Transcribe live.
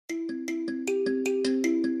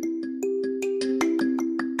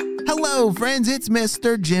Hello, friends. It's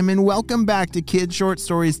Mr. Jim, and welcome back to Kid Short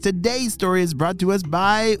Stories. Today's story is brought to us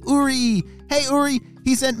by Uri. Hey, Uri,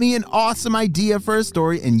 he sent me an awesome idea for a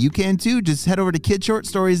story, and you can too. Just head over to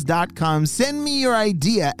kidshortstories.com, send me your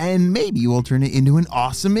idea, and maybe we'll turn it into an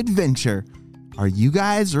awesome adventure. Are you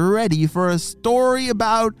guys ready for a story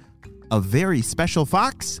about a very special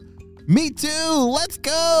fox? Me too. Let's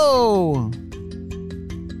go.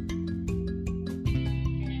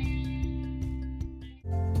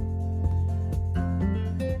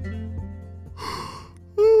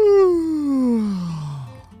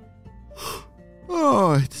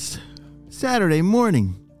 Oh, it's Saturday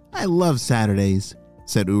morning. I love Saturdays,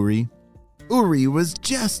 said Uri. Uri was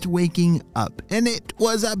just waking up, and it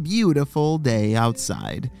was a beautiful day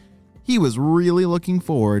outside. He was really looking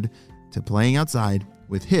forward to playing outside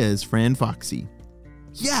with his friend Foxy.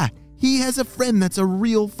 Yeah, he has a friend that's a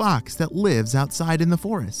real fox that lives outside in the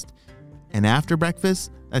forest. And after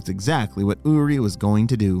breakfast, that's exactly what Uri was going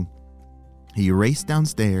to do. He raced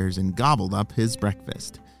downstairs and gobbled up his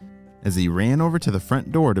breakfast. As he ran over to the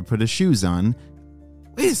front door to put his shoes on,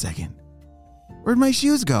 wait a second, where'd my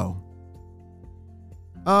shoes go?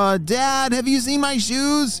 Dad, have you seen my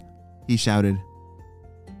shoes? He shouted.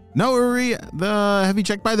 No, Uri, have you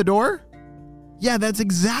checked by the door? Yeah, that's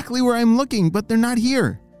exactly where I'm looking, but they're not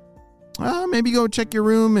here. Maybe go check your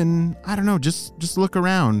room and, I don't know, just look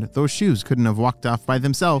around. Those shoes couldn't have walked off by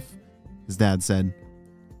themselves, his dad said.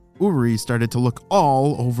 Uri started to look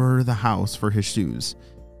all over the house for his shoes.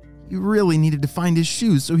 He really needed to find his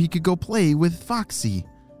shoes so he could go play with Foxy.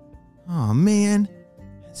 Oh man,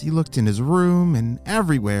 as he looked in his room and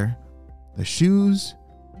everywhere, the shoes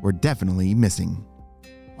were definitely missing.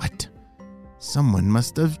 What? Someone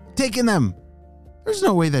must have taken them. There's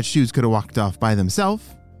no way that shoes could have walked off by themselves,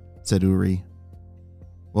 said Uri.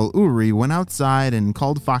 Well, Uri went outside and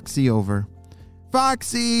called Foxy over.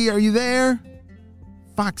 Foxy, are you there?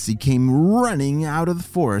 Foxy came running out of the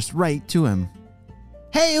forest right to him.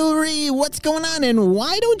 Hey, Uri, what's going on, and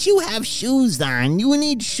why don't you have shoes on? You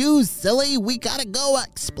need shoes, silly. We gotta go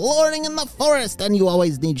exploring in the forest, and you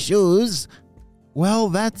always need shoes. Well,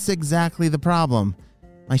 that's exactly the problem.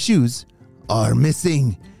 My shoes are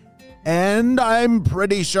missing, and I'm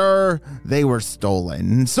pretty sure they were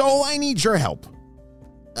stolen, so I need your help.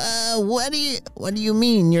 What do you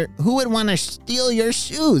mean? Who would want to steal your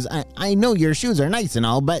shoes? I know your shoes are nice and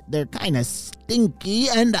all, but they're kind of stinky,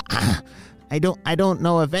 and I don't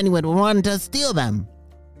know if anyone would want to steal them,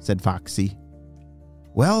 said Foxy.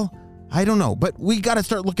 Well, I don't know, but we gotta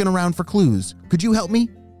start looking around for clues. Could you help me?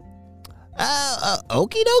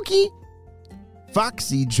 Okie dokie.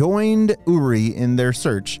 Foxy joined Uri in their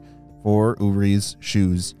search for Uri's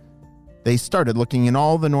shoes. They started looking in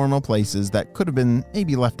all the normal places that could have been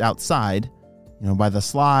maybe left outside, by the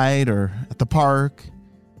slide or at the park.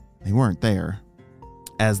 They weren't there.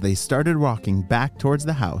 As they started walking back towards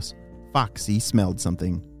the house, Foxy smelled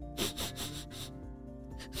something.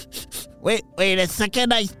 Wait a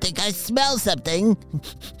second, I think I smell something.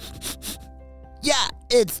 Yeah,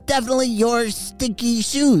 it's definitely your stinky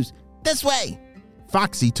shoes. This way.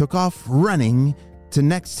 Foxy took off running to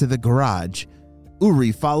next to the garage.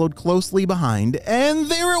 Uri followed closely behind, and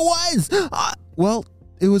there it was. Well,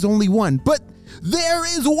 it was only one, but there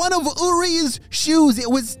is one of Uri's shoes.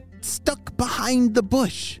 It was stuck behind the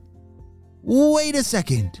bush. Wait a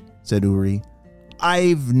second, said Uri.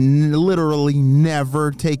 I've literally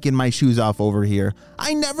never taken my shoes off over here.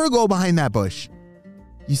 I never go behind that bush.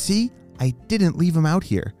 You see, I didn't leave them out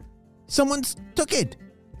here. Someone took it,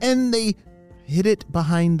 and they hid it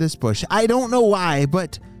behind this bush. I don't know why,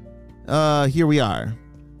 but here we are.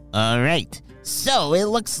 All right, so it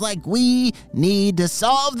looks like we need to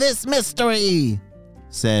solve this mystery,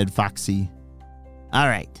 said Foxy. All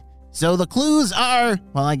right, so the clues are,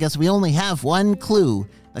 well, I guess we only have one clue.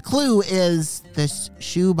 The clue is this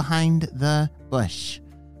shoe behind the bush.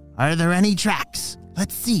 Are there any tracks?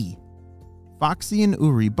 Let's see. Foxy and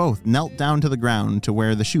Uri both knelt down to the ground to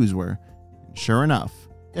where the shoes were. And sure enough,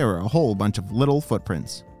 there were a whole bunch of little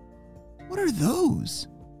footprints. What are those?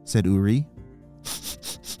 Said Uri.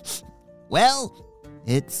 Well,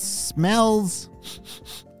 it smells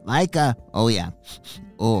like it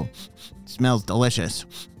smells delicious.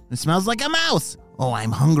 It smells like a mouse. Oh,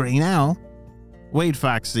 I'm hungry now. Wait,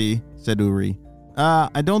 Foxy, said Uri.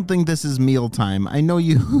 I don't think this is mealtime. I know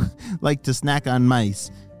you like to snack on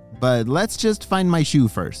mice, but let's just find my shoe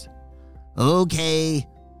first. Okay,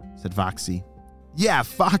 said Foxy. Yeah,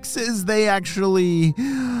 foxes, they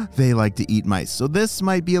like to eat mice. So this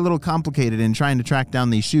might be a little complicated in trying to track down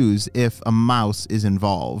these shoes if a mouse is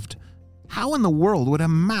involved. How in the world would a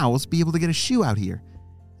mouse be able to get a shoe out here?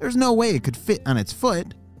 There's no way it could fit on its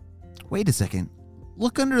foot. Wait a second.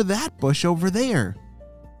 Look under that bush over there,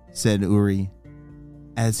 said Uri.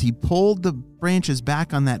 As he pulled the branches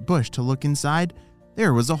back on that bush to look inside,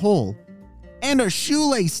 there was a hole and a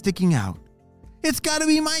shoelace sticking out. It's got to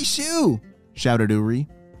be my shoe, shouted Uri.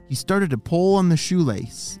 He started to pull on the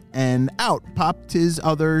shoelace, and out popped his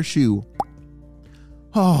other shoe.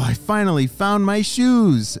 Oh, I finally found my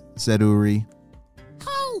shoes, said Uri.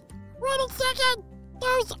 Hey, wait a second.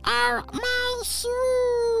 Those are my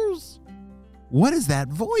shoes. What is that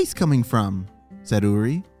voice coming from? Said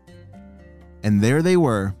Uri. And there they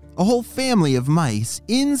were, a whole family of mice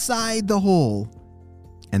inside the hole.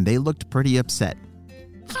 And they looked pretty upset.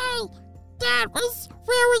 Hey, that was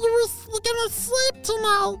where we were gonna sleep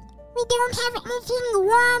tonight. We don't have anything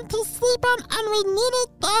warm to sleep on, and we needed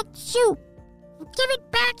that shoe. Give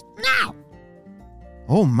it back now.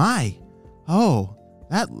 Oh my. Oh,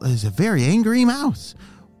 that is a very angry mouse.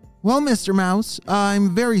 Well, Mr. Mouse,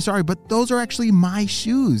 I'm very sorry, but those are actually my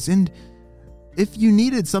shoes. And if you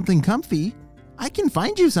needed something comfy, I can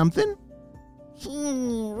find you something.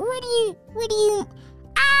 What do you...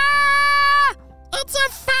 Ah! It's a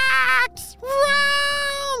fox!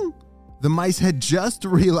 Run! The mice had just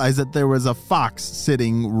realized that there was a fox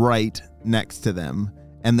sitting right next to them,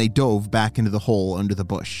 and they dove back into the hole under the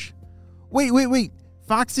bush. Wait.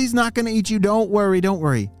 Foxy's not going to eat you. Don't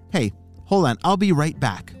worry. Hey, hold on. I'll be right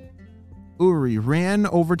back. Uri ran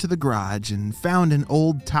over to the garage and found an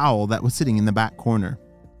old towel that was sitting in the back corner.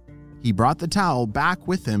 He brought the towel back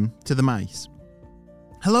with him to the mice.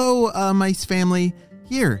 Hello, mice family.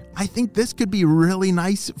 Here, I think this could be really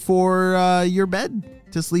nice for your bed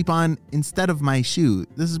to sleep on instead of my shoe.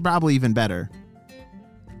 This is probably even better.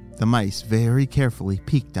 The mice very carefully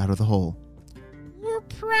peeked out of the hole. You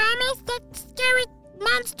promise that scary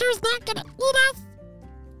monster's not gonna eat us?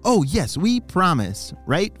 Oh, yes, we promise.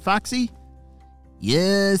 Right, Foxy?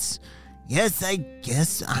 Yes, I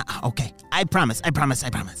guess. Okay, I promise.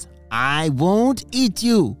 I won't eat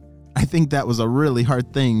you. I think that was a really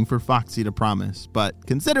hard thing for Foxy to promise, but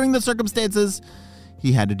considering the circumstances,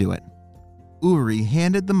 he had to do it. Uri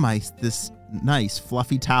handed the mice this nice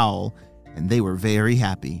fluffy towel, and they were very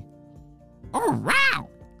happy. Oh, wow!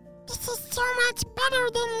 This is so much better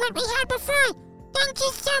than what we had before. Thank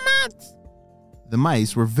you so much. The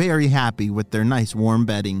mice were very happy with their nice warm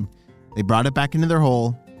bedding. They brought it back into their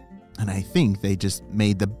hole, and I think they just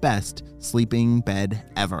made the best sleeping bed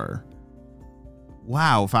ever.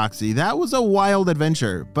 Wow, Foxy, that was a wild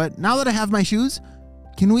adventure. But now that I have my shoes,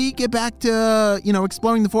 can we get back to,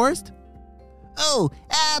 exploring the forest? Oh,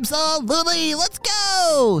 absolutely. Let's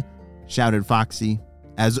go, shouted Foxy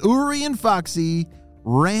as Uri and Foxy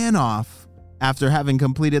ran off after having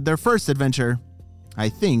completed their first adventure. I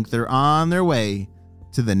think they're on their way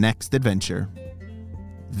to the next adventure.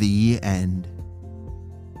 The end.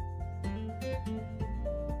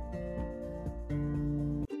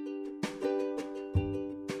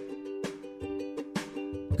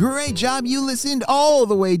 Great job, you listened all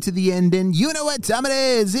the way to the end, and you know what time it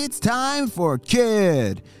is. It's time for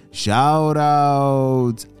Kid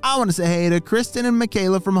Shoutouts. I want to say hey to Kristen and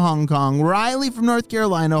Michaela from Hong Kong, Riley from North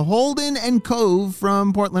Carolina, Holden and Cove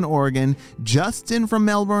from Portland, Oregon, Justin from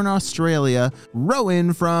Melbourne, Australia,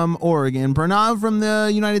 Rowan from Oregon, Pranav from the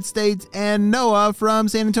United States, and Noah from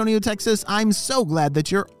San Antonio, Texas. I'm so glad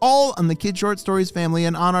that you're all on the Kid Short Stories family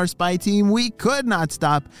and on our spy team. We could not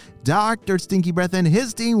stop Dr. Stinky Breath and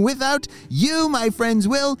his team without you, my friends.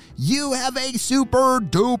 Will you have a super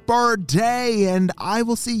duper day, and I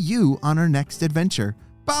will see you on our next adventure.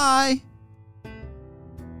 Bye.